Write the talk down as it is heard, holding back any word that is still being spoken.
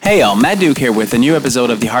Hey y'all, Matt Duke here with a new episode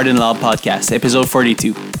of the Hard and Loud podcast, episode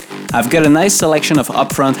 42. I've got a nice selection of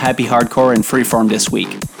upfront, happy hardcore and freeform this week.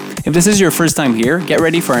 If this is your first time here, get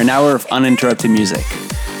ready for an hour of uninterrupted music.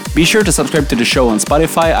 Be sure to subscribe to the show on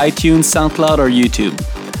Spotify, iTunes, SoundCloud, or YouTube.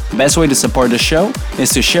 The best way to support the show is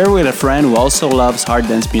to share with a friend who also loves hard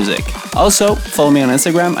dance music. Also, follow me on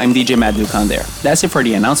Instagram, I'm DJ Matt Duke on there. That's it for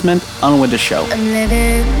the announcement, on with the show. I'm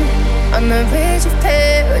living on the bridge of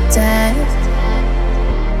paradise.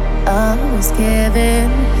 Always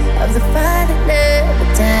giving of the fire that never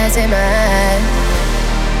dies in my eyes.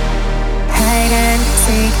 Hide and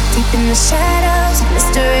seek deep in the shadows of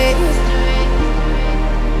mystery.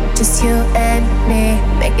 Just you and me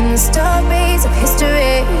making the stories of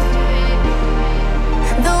history.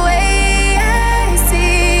 The way I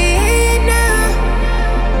see it now,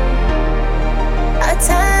 our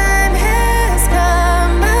time has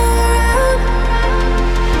come around.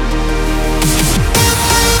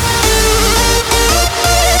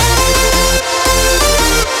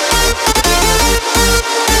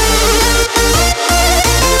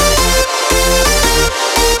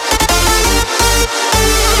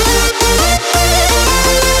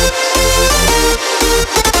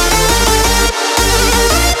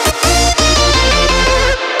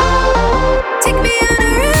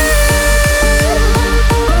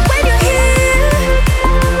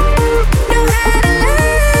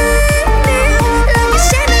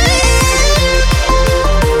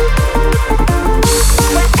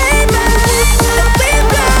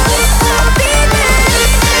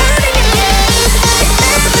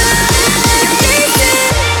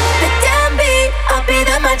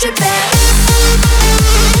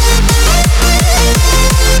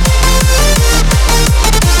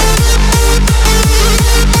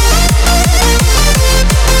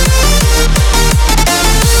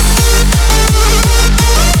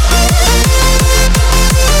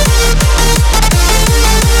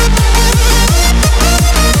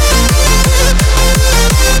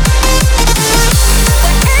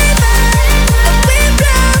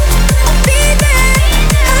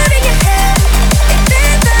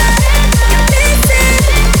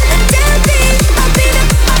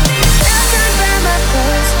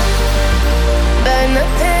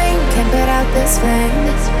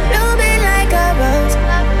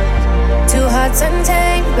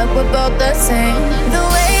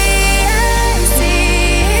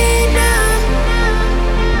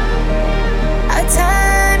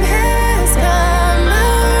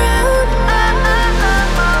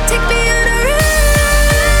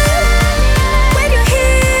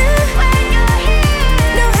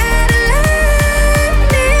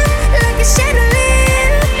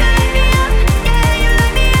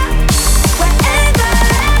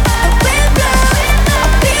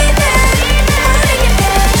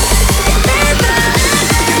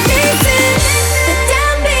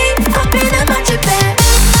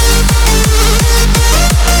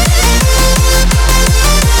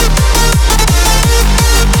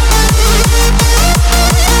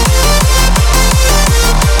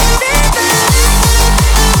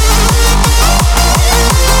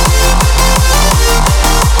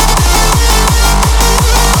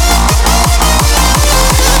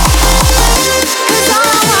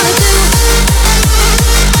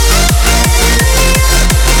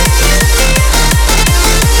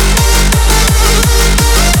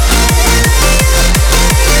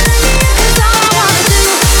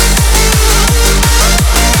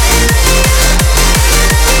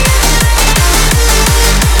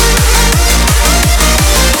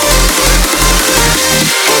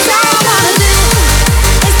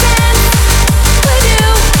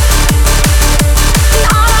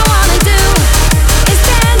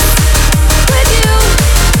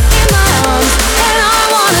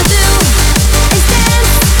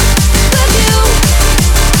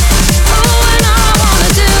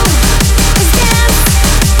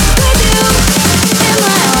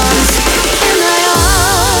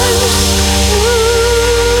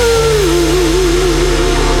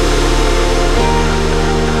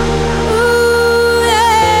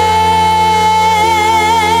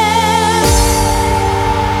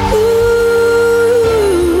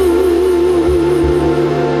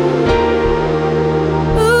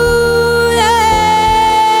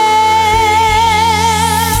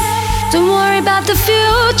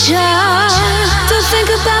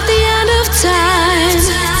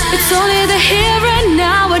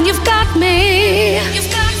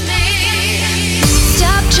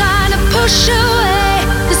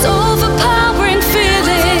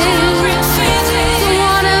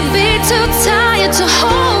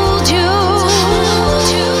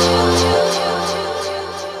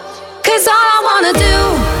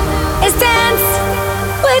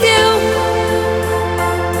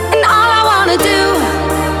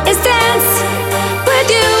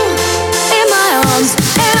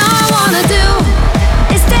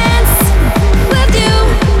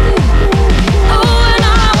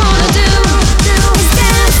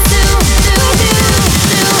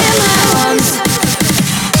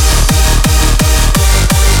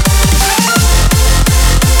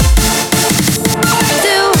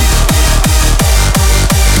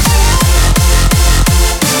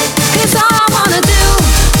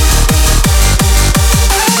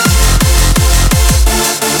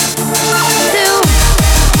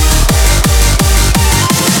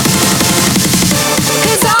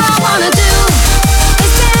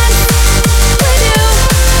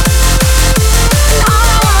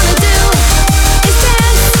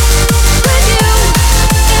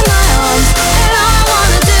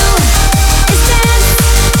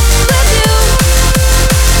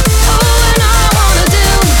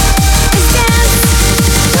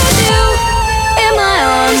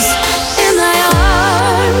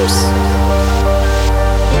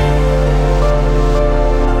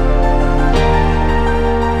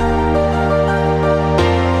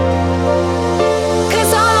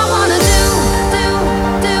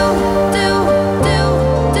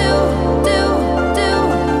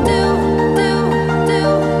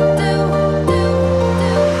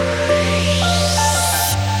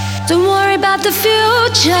 about the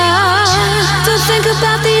future. Don't think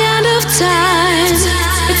about the end of time.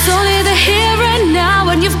 It's only the here and now,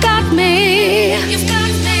 and you've got me.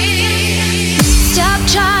 Stop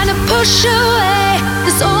trying to push away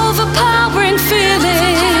this overpowering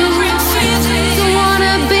feeling. Don't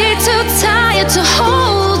wanna be too tired to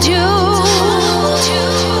hold you.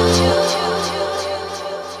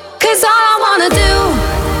 'Cause all I wanna do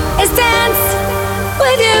is dance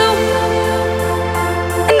with you.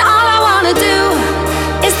 And all I wanna do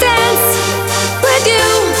is dance with you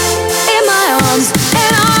in my arms.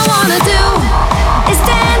 And all I wanna do is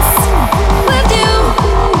dance with you.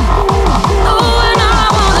 Oh, and all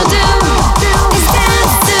I wanna do is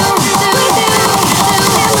dance with you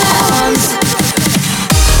in my arms.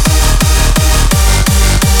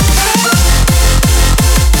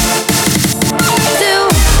 Do.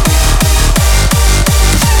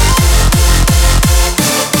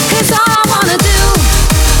 'Cause all I wanna do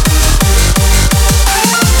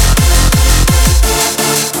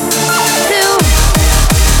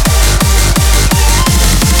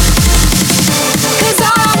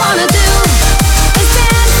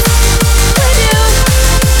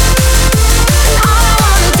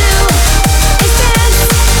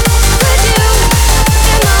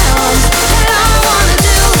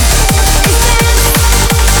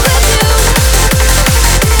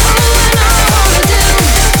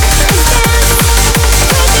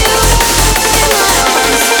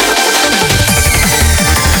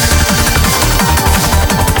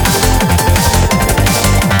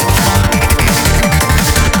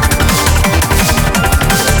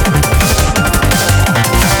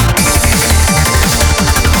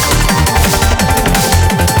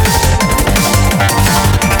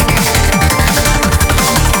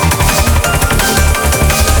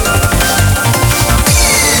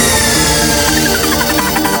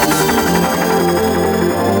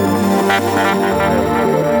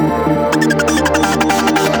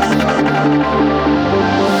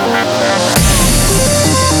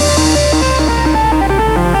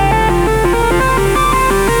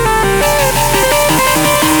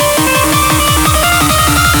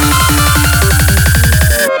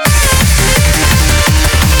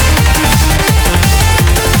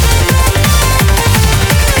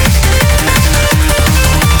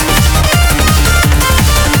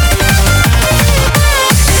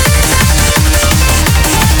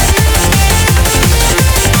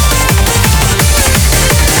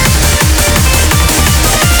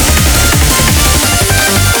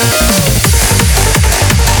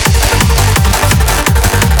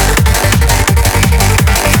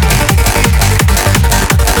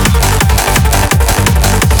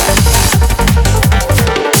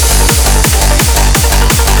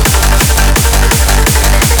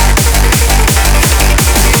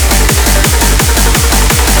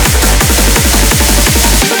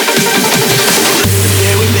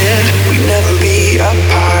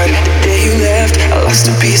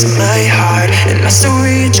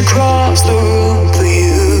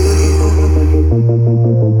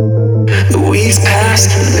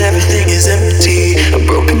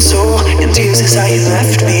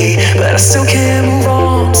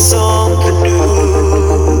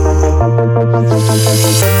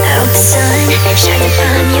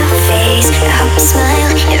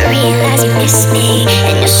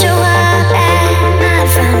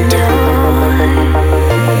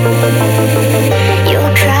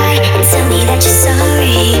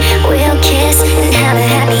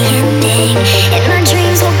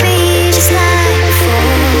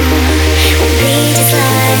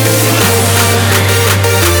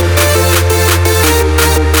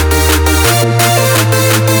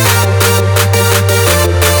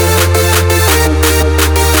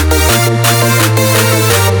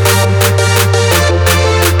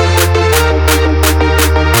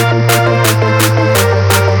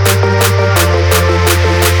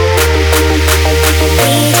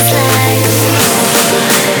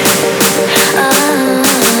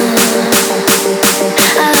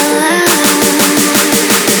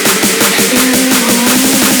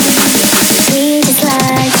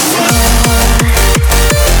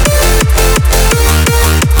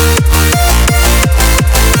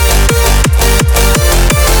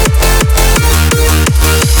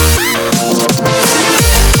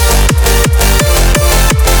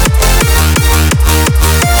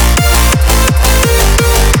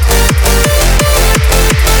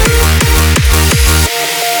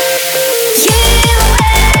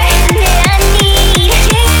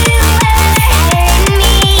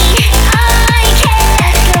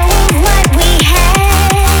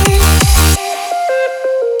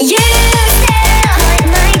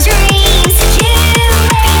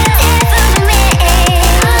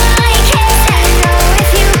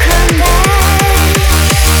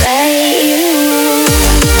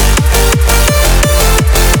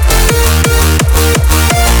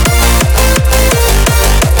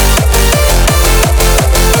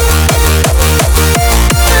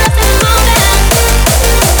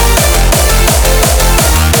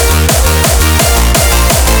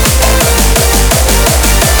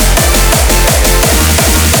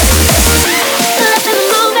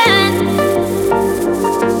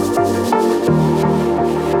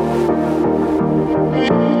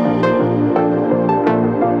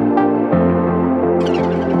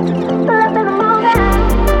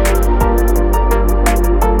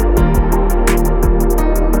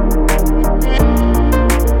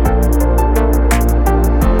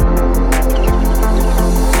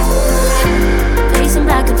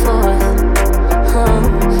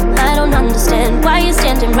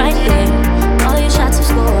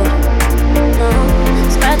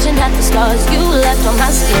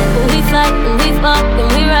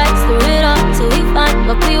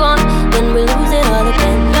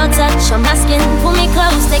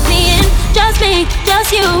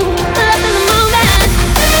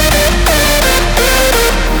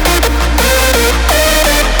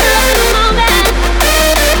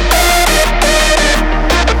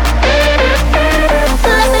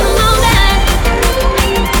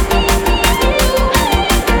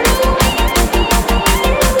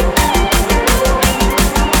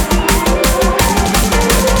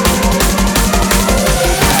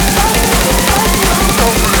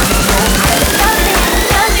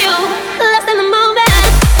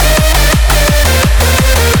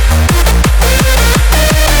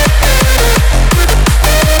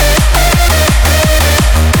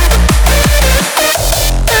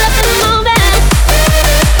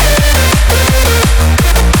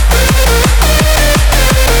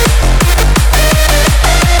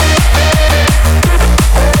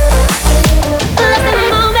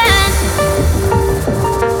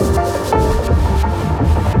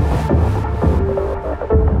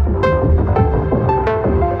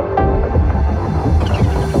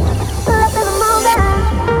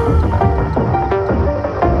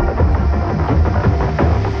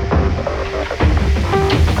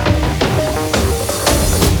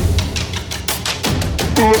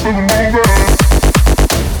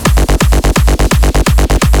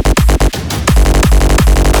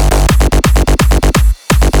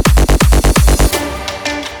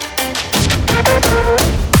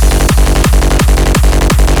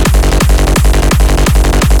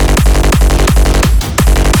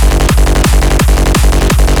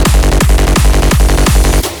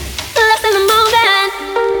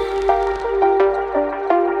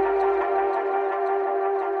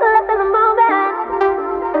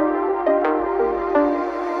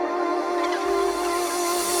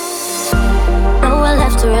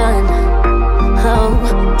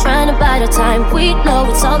trying to bide our time, we know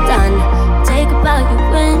it's all done. Take a bow, you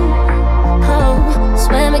win. Oh,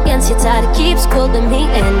 swim against your tide, it keeps pulling me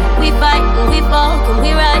in. We fight and we fall, can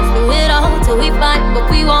we rise through it all till we find what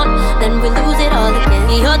we want, then we lose it all again.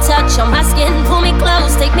 Your touch on my skin, pull me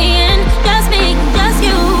close, take me in. Just me, just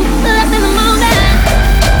you, left in the moment.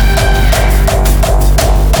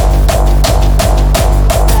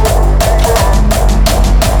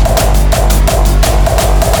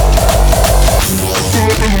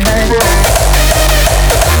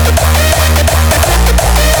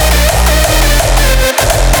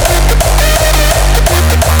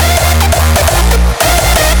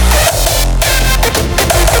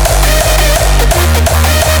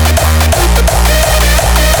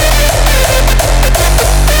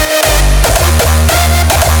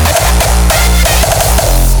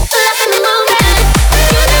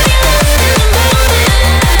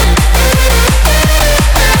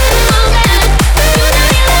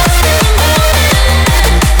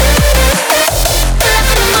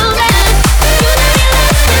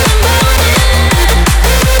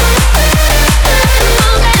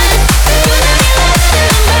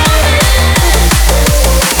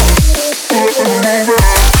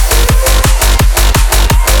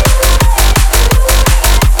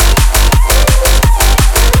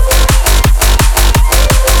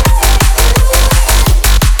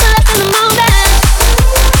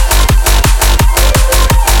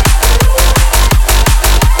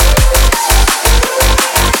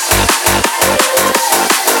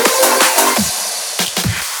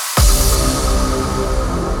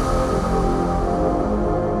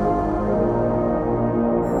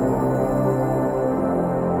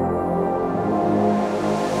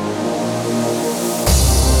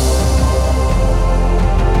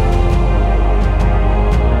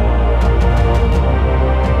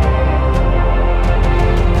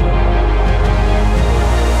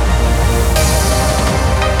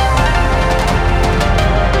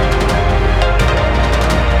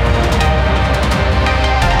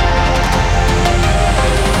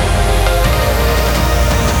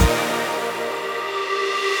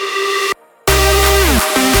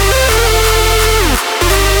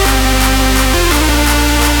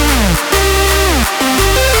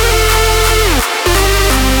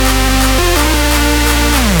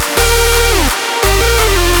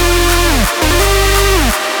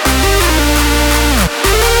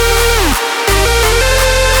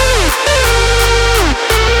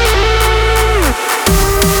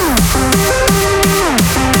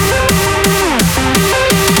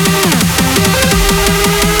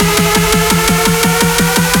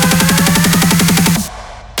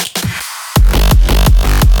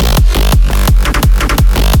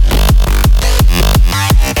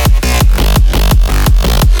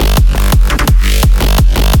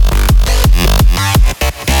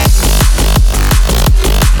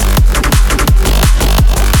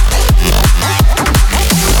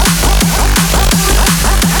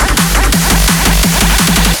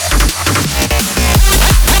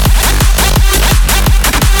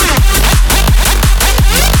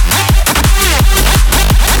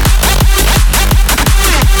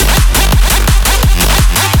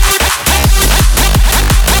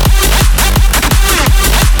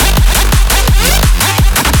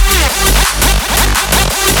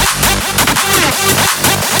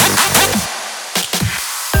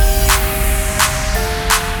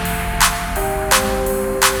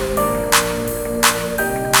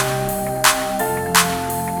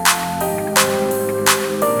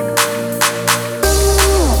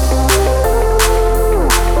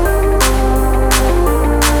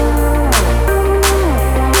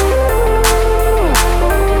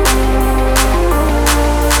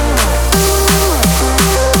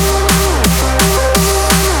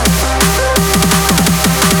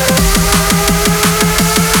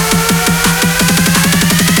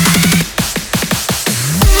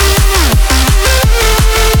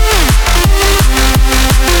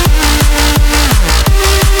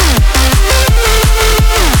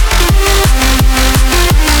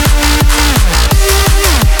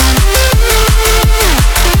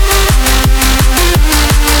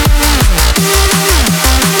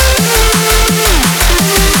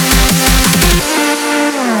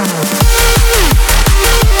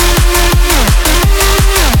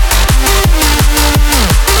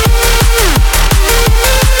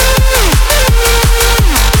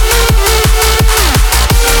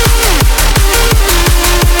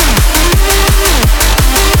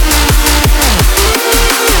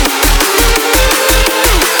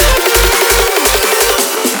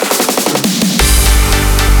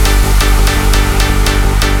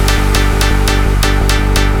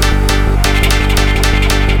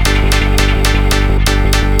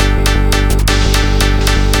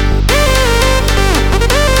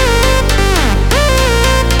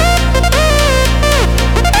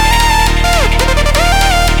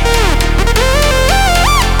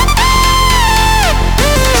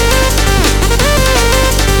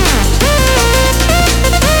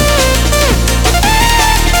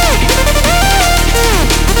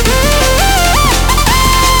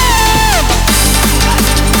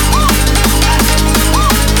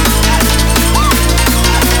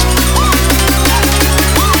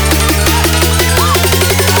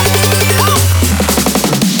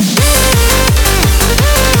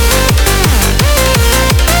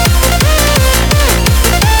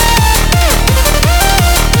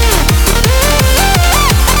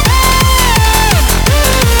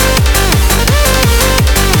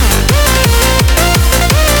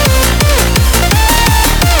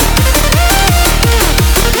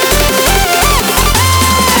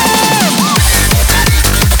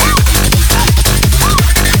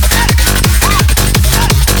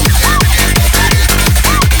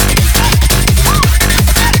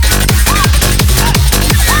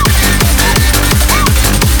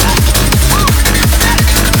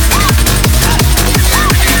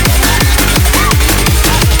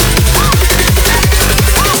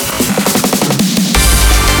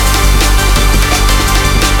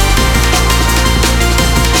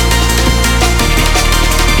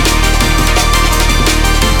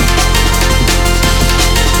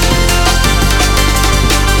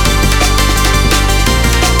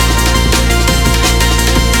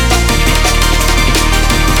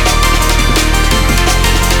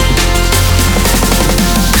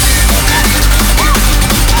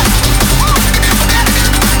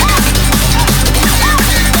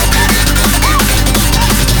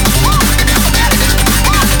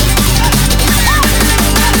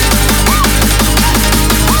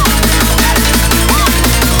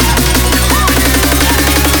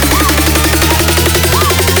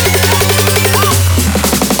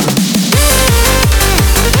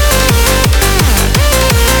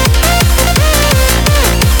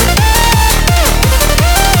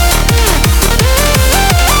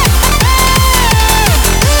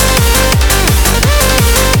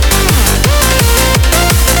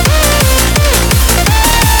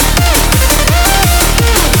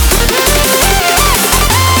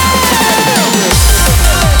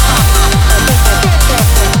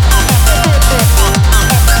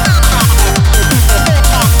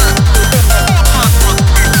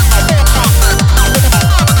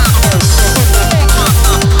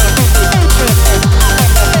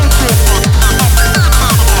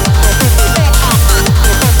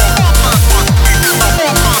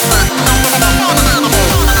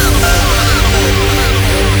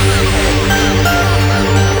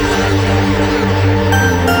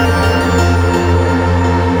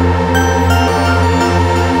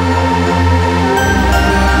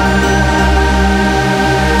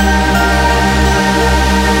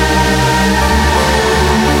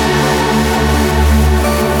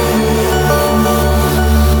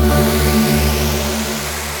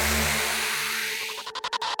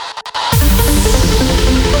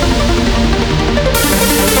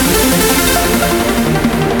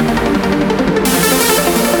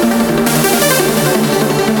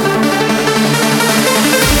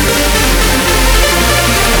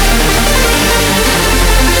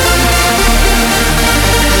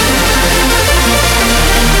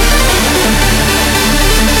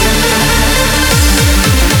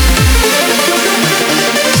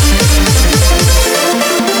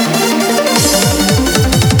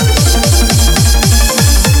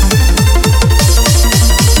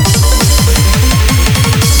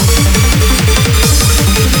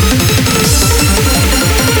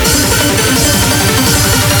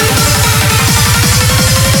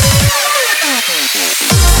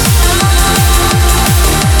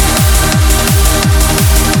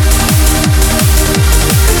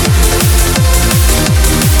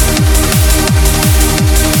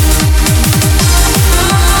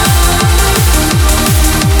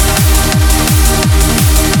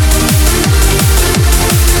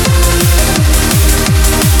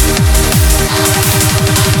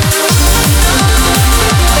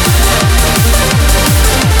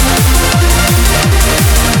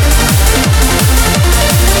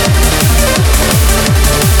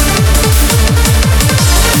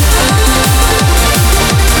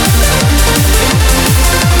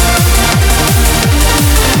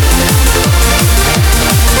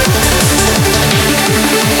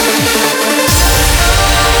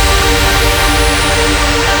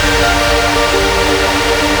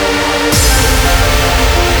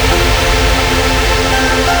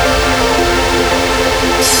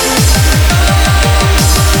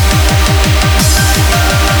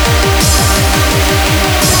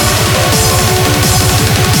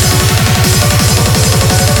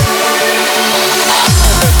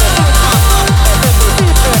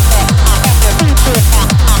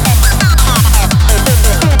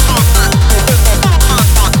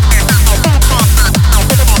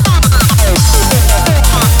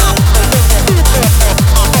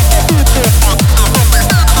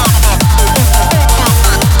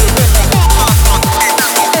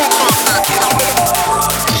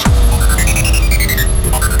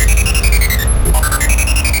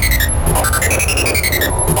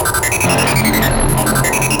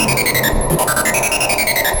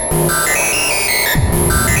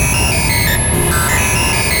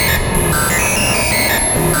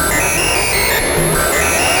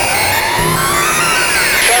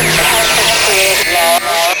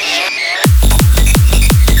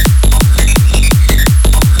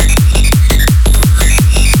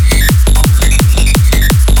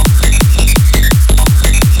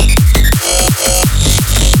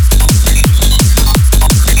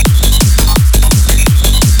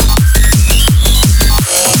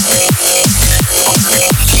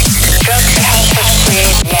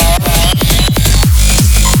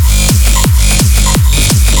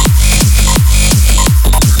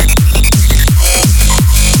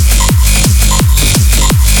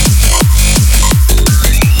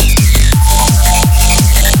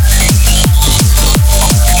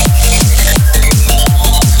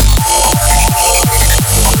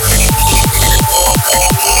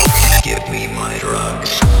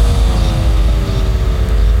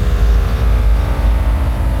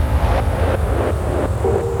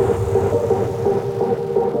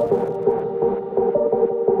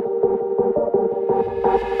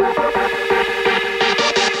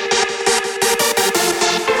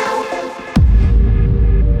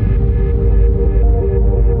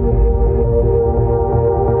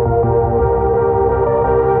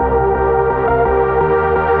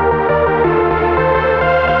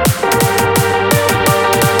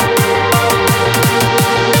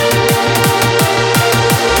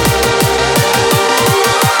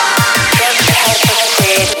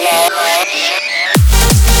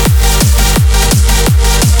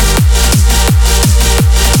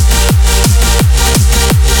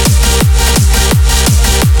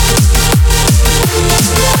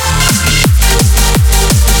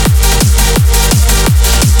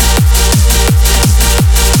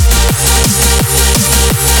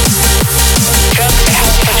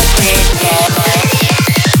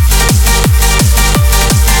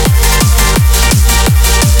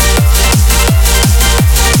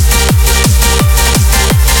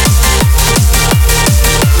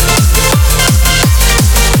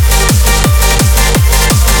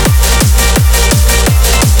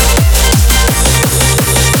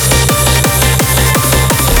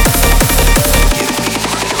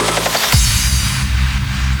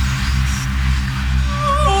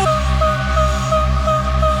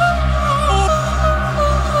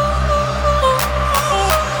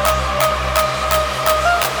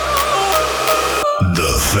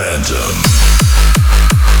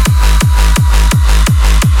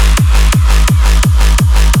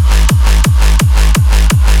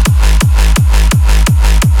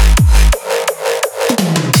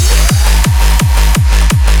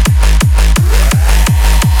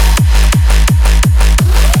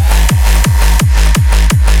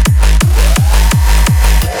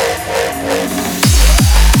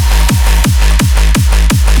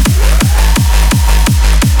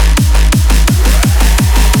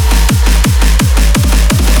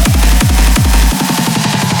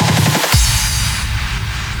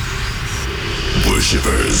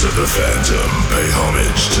 Worshippers of the Phantom, pay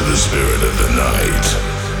homage to the spirit of the night.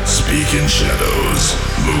 Speak in shadows,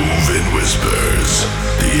 move in whispers.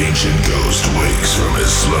 The ancient ghost wakes from his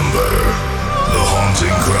slumber. The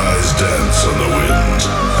haunting cries dance on the wind,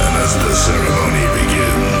 and as the ceremony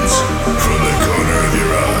begins, from the corner of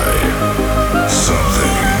your eye,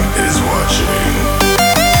 something is watching.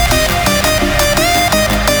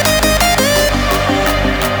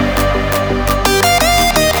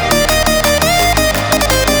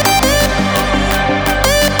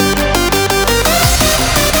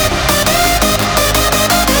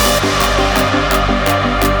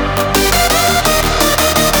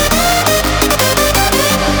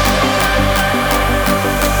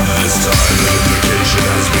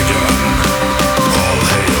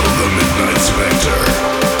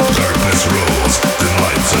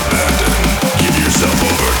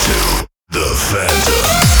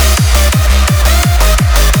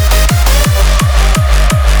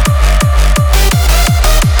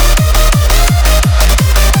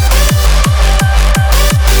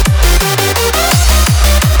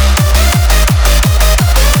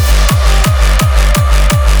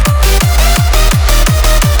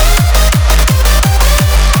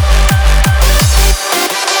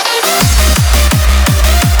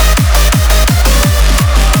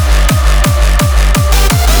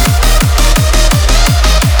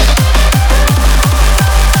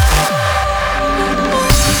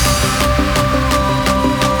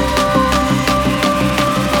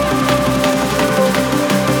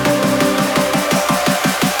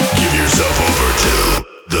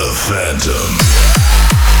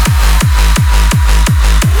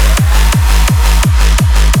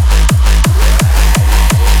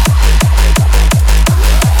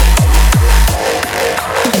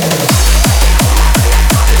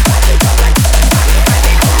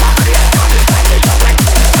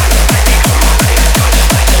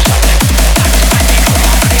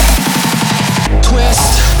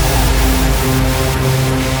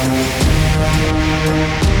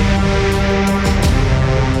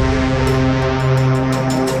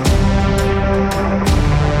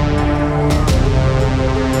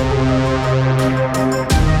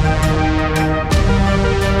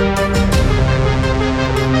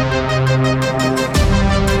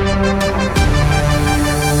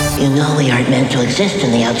 You know we aren't meant to exist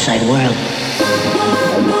in the outside world.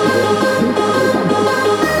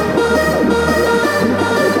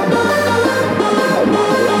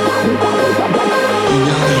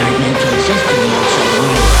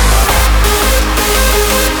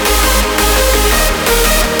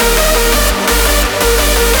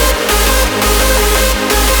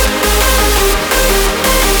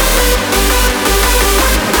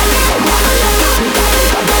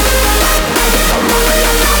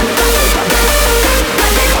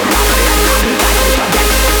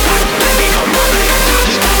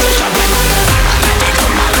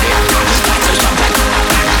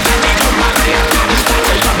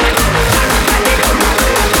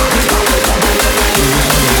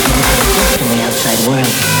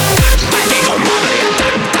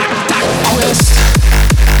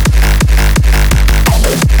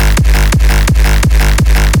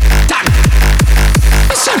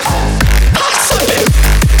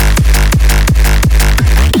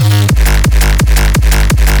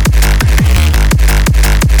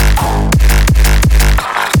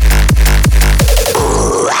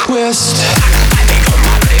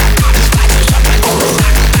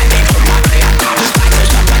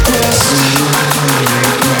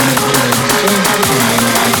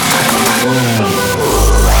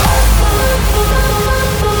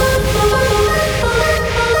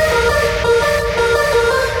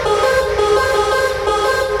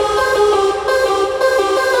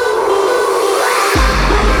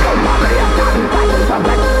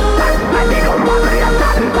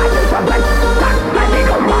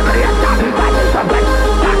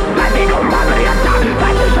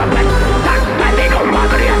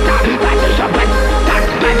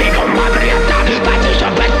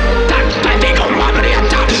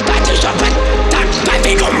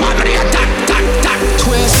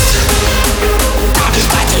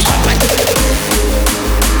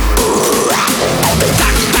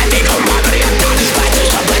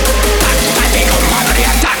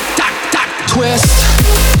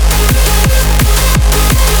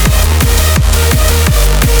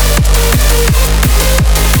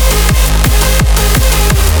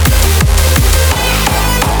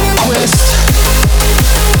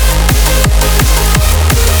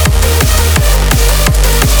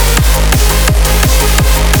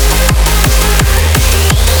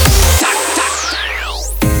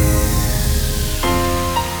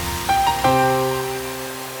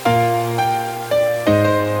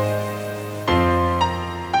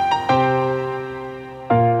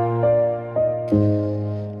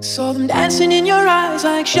 Saw them dancing in your eyes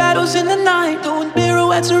like shadows in the night, doing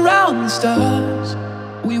pirouettes around the stars.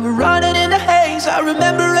 We were running in the haze, I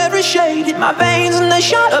remember every shade hit my veins and they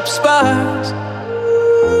shot up sparks.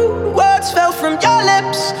 Words fell from your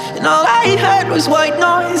lips and all I heard was white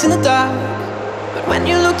noise in the dark. But when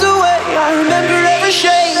you looked away, I remember every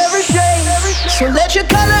shade, every shade, every shade. So let your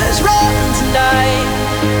colors run tonight.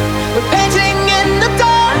 We're painting in the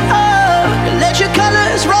dark. Let your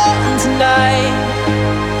colors run tonight.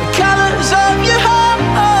 Colors of your heart,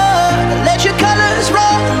 let your colors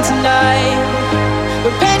run tonight.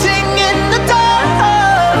 We're painting in the dark,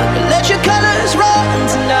 let your colors run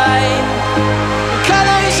tonight.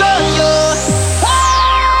 Colors of your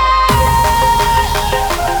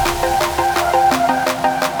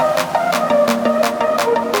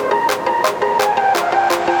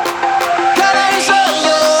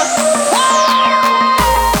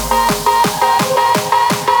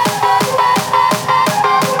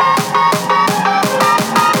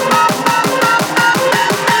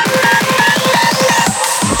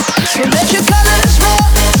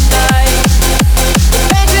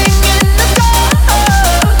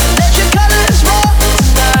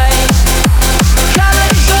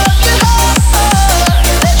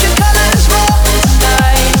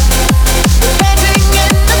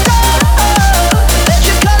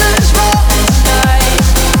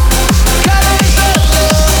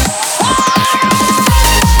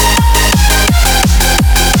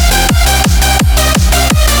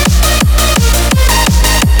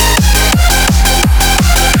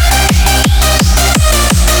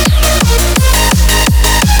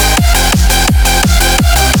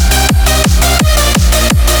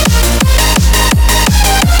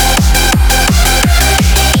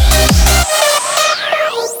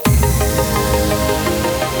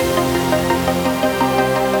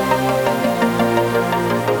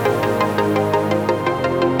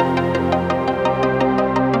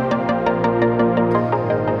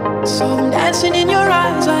dancing in your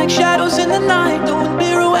eyes like shadows in the night, doing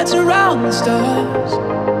pirouettes around the stars.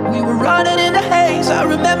 We were running in the haze, I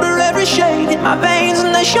remember every shade hit my veins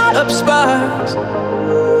and they shot up sparks.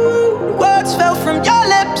 Words fell from your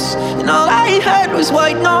lips was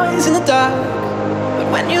white noise in the dark. But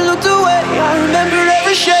when you looked away, I remember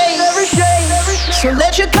every shade. So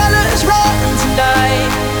let your colors run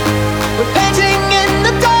tonight. We're painting in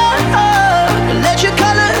the dark. Let your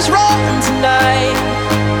colors run tonight.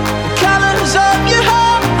 The colors of your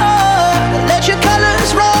heart. Let your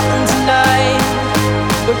colors run tonight.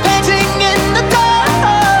 We're painting in the dark.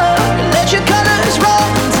 Let your colors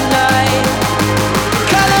run tonight. The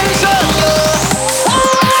colors of your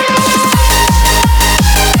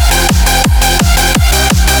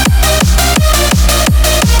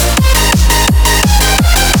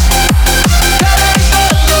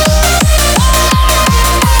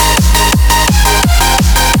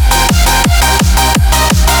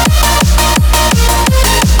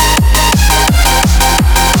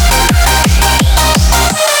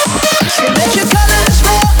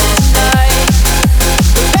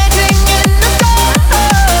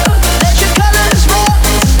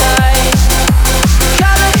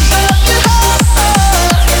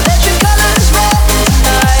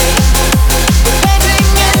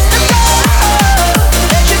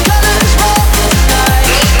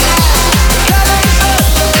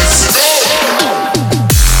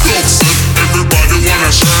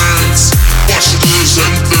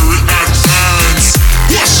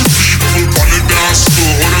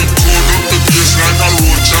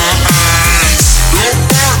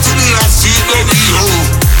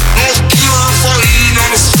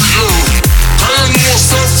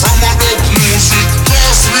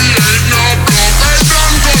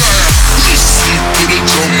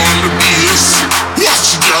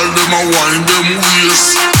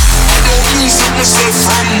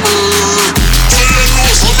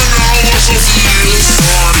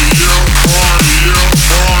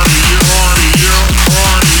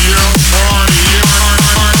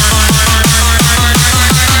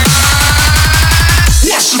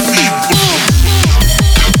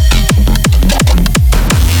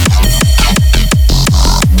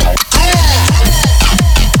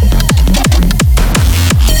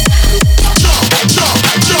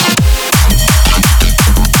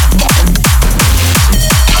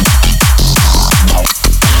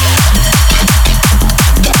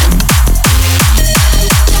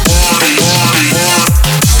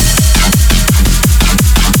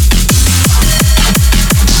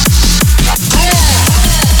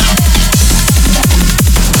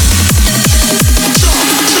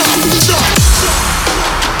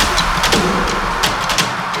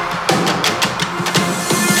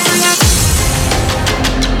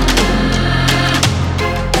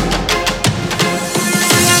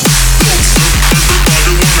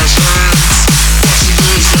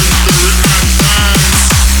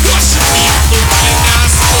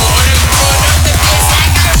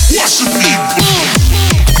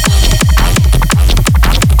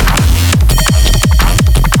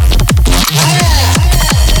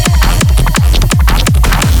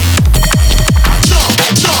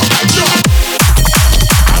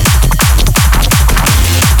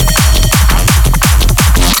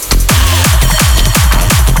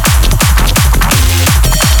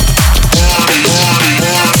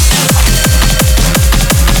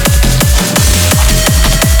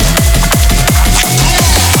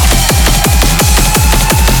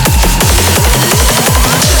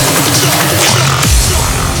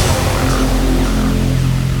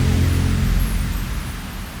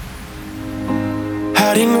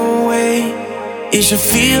hiding away is a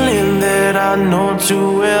feeling that I know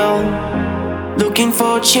too well. Looking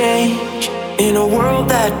for change in a world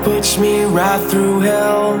that puts me right through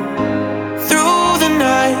hell. Through the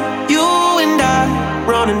night, you and I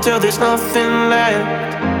run until there's nothing left.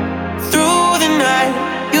 Through the night,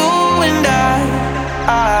 you and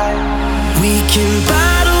we can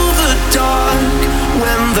battle the dark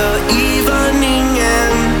when the evening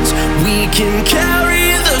ends. We can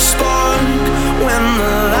carry the spark when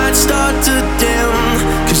the lights start to dim.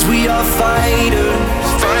 'Cause we are fighters,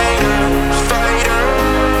 fighters,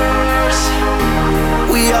 fighters.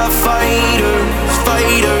 We are fighters,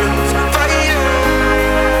 fighters, fighters.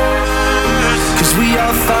 'Cause we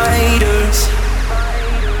are fighters.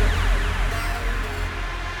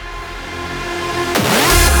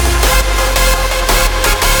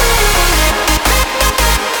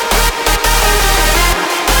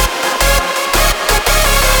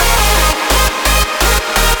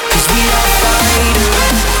 Fighters,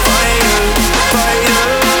 fighters, fighters.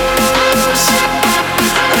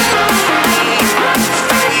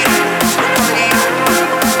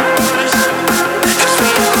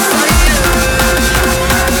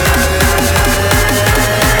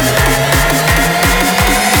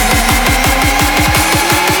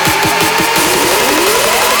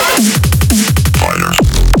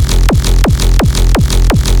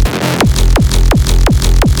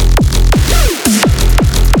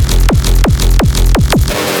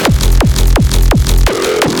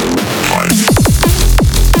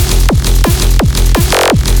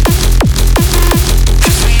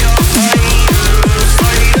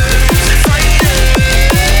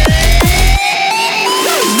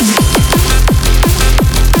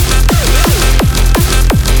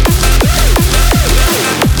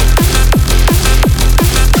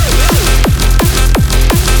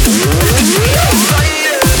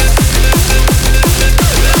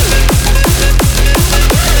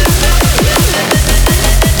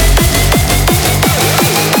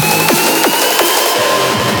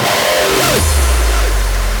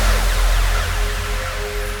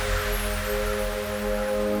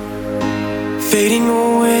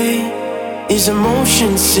 is a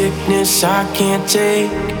motion sickness I can't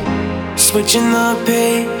take. Switching the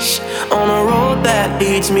pace on a road that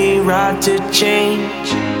leads me right to change.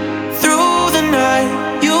 Through the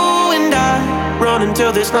night, you and I run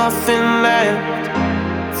until there's nothing left.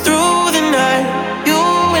 Through the night, you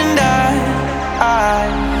and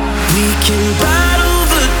we can battle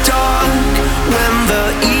the dark when the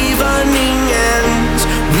evening ends.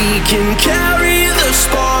 We can carry the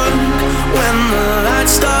spark when the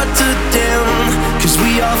lights start to dim. 'Cause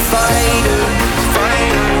we are fighters,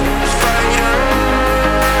 fighters,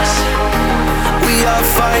 fighters. We are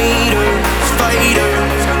fighters,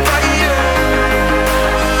 fighters, fighters.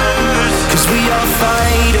 'Cause we are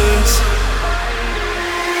fighters.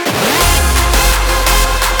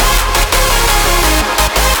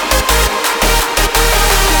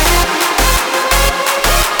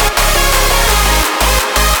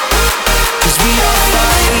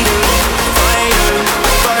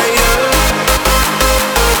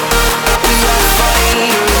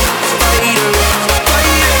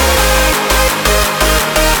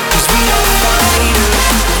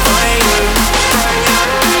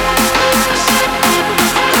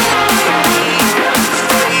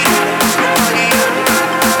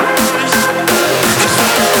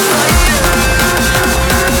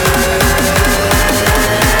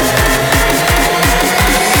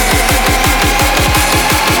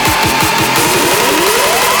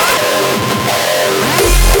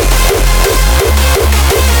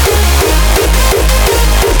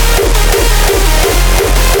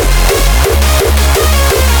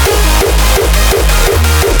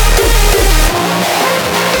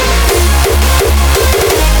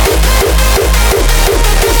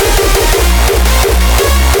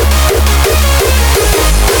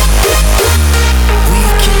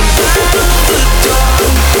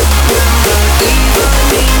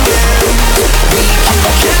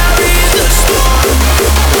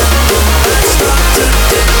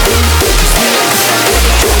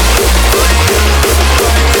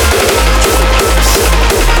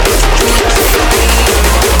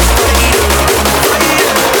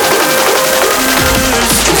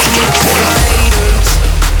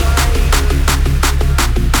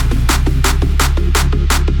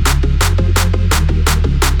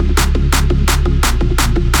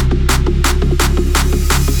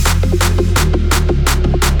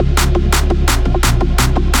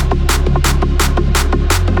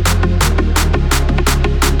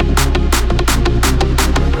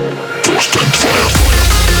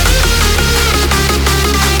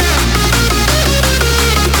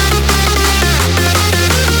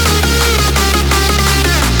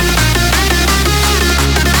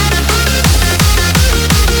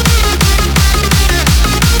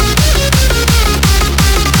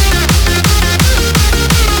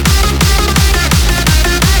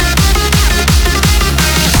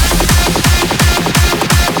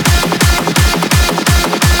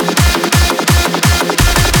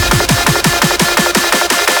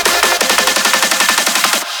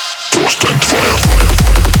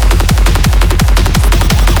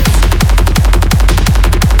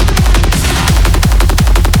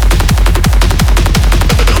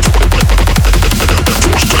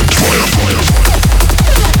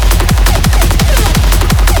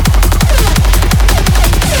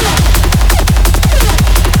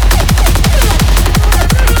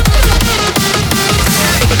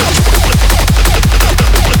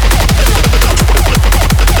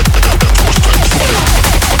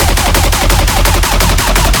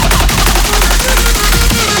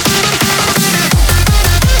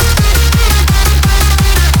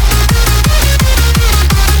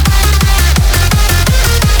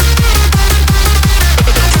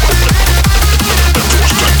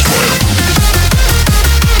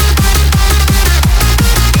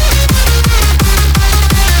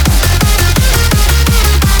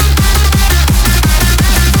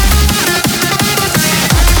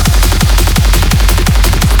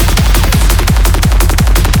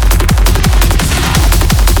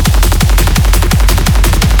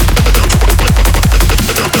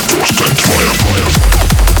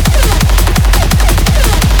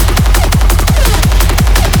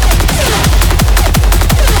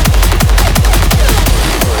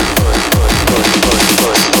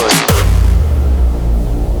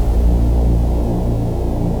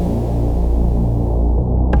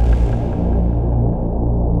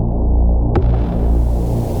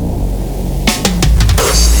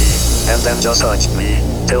 then just touch me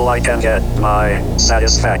till I can get my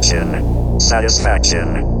satisfaction.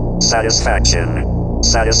 Satisfaction. Satisfaction.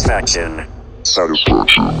 Satisfaction.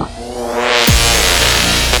 Satisfaction.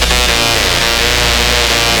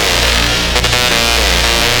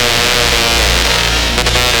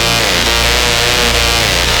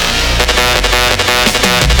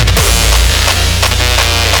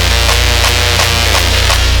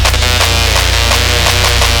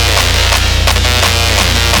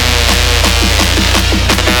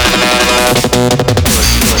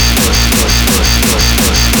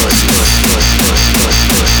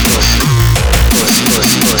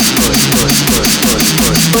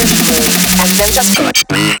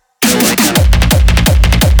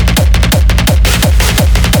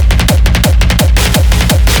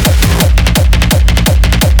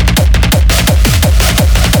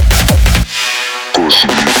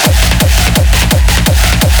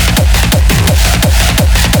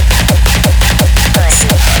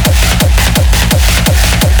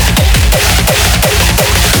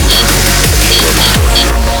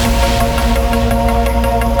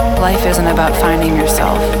 about finding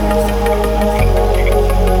yourself.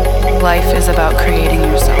 Life is about creating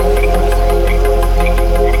yourself.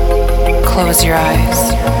 Close your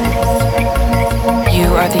eyes. You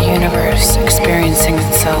are the universe experiencing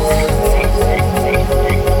itself.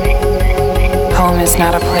 Home is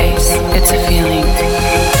not a place, it's a feeling.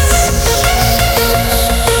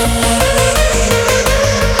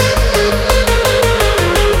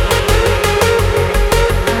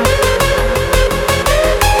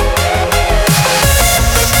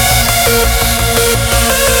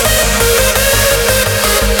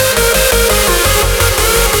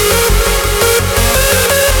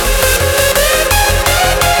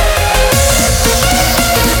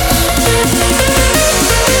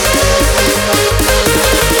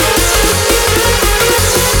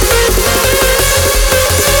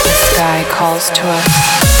 Calls to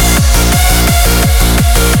us.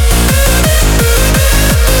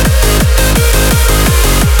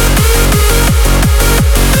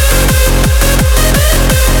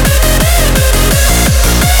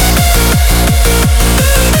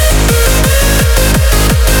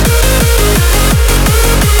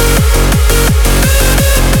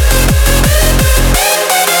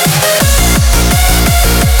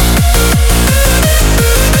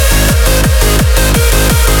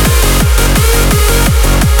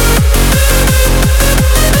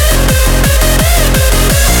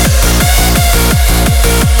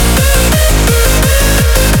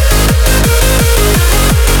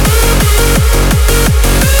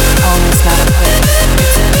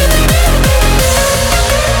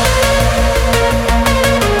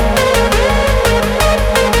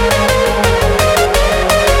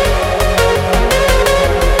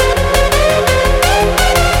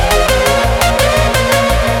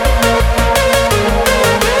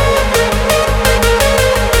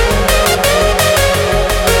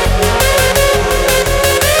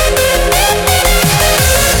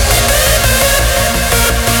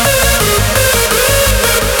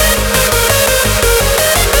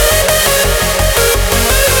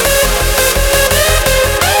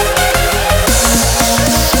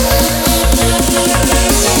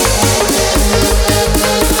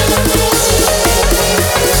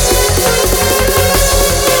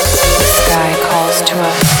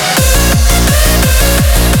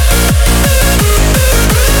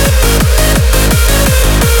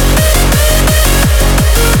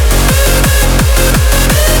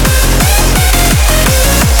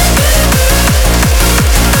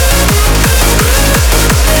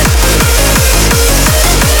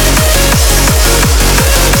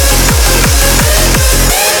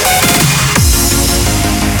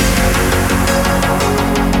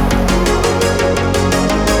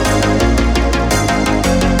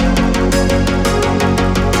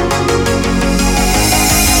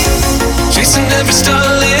 every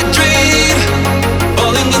starlit dream,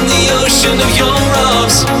 falling in the ocean of your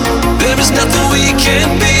arms. There is nothing we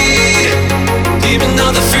can't be, even all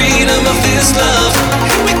the freedom of this love.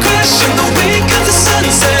 And we crash in the wake of the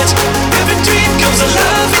sunset. Every dream comes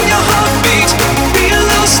alive in your heartbeat. We are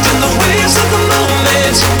lost in the waves of the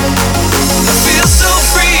moment. I feel so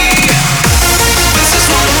free. This is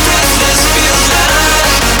what breathless feels like.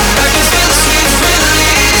 I can feel the sweet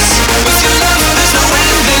release. With your love, there's no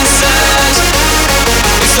end in sight.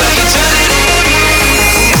 It's like eternity.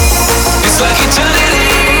 It's like eternity.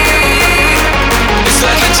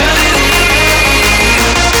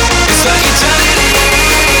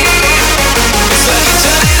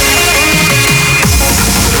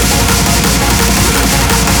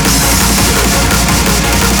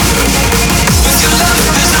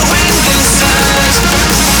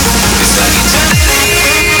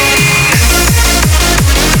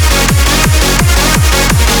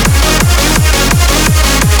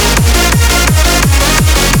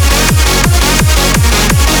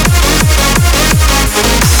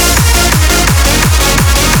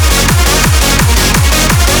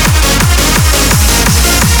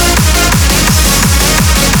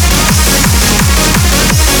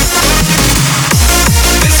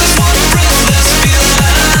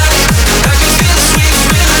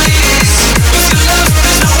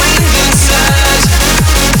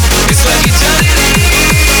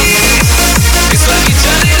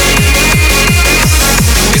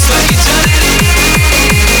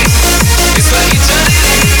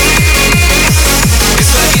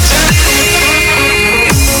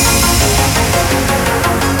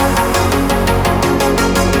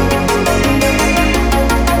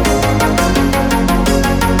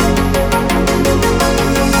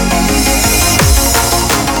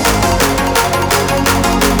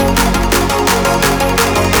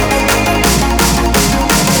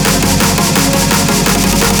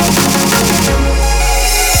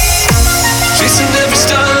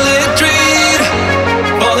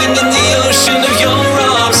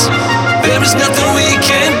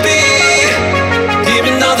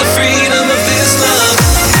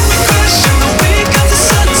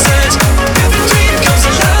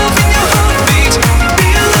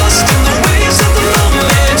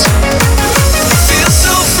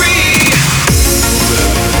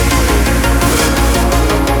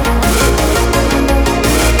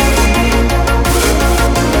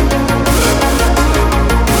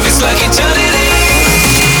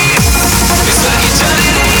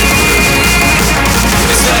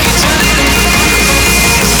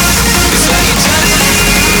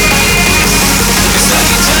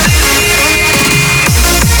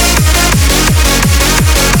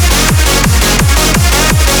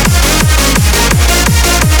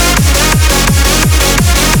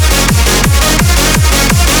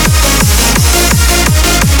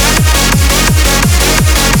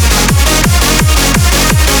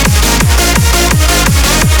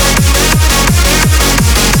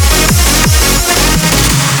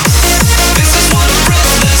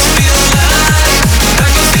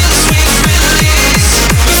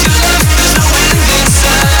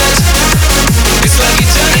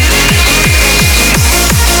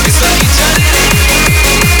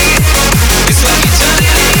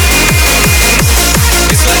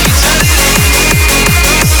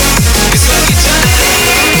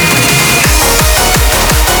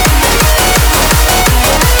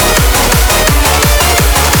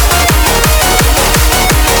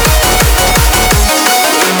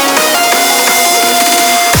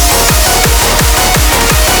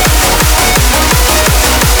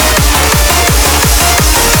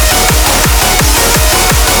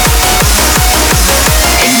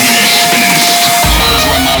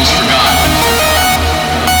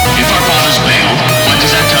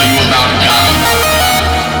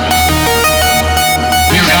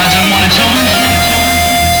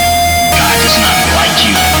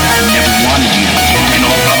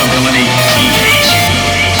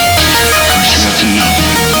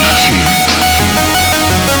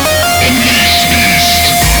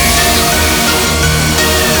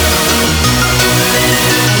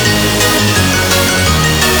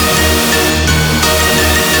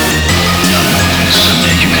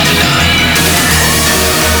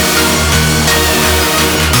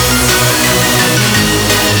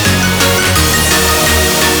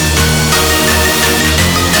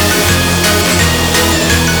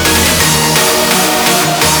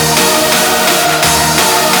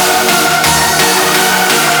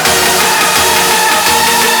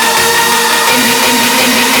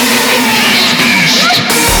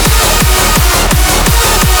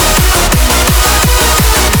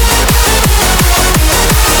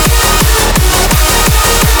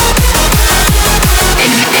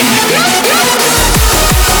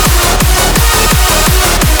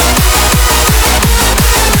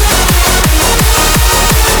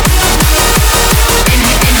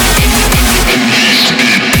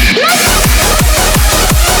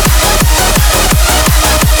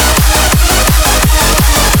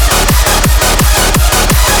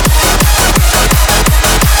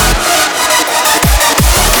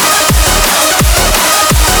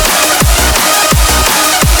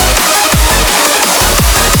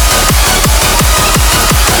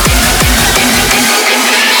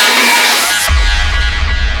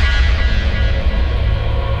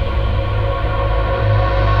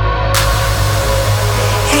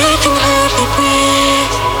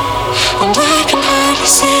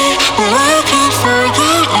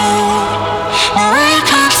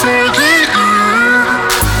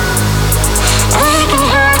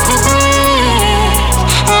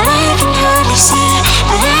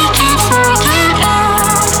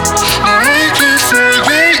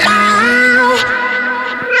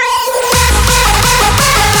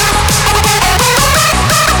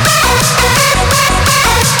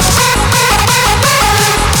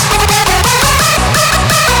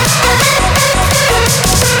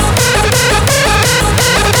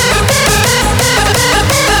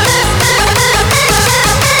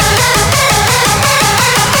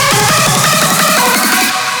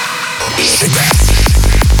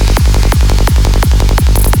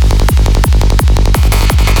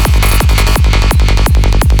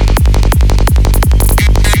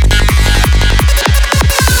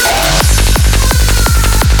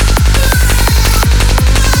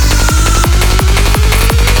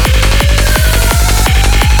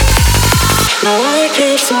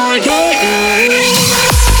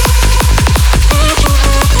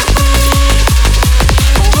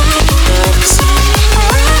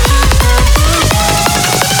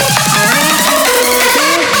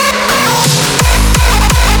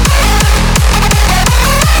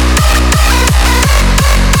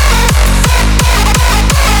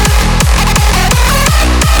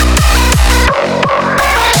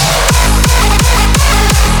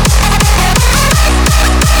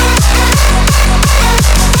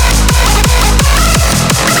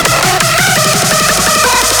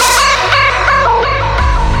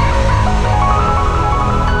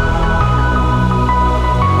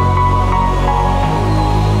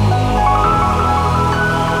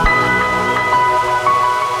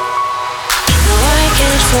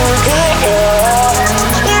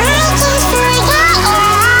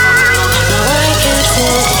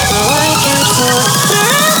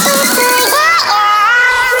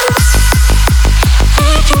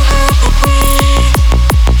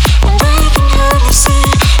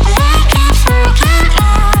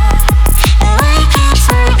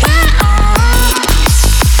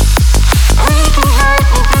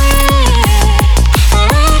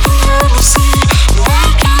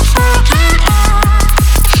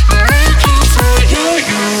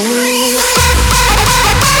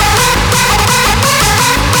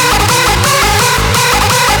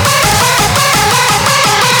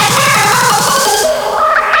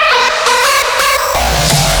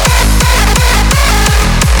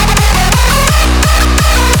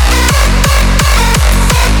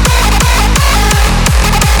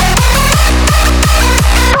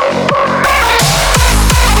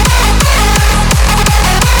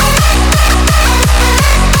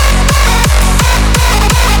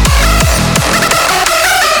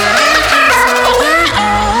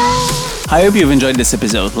 I hope you've enjoyed this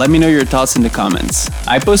episode. Let me know your thoughts in the comments.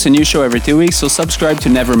 I post a new show every 2 weeks, so subscribe to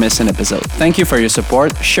never miss an episode. Thank you for your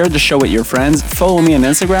support, share the show with your friends, follow me on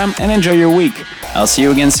Instagram, and enjoy your week. I'll see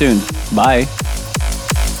you again soon. Bye.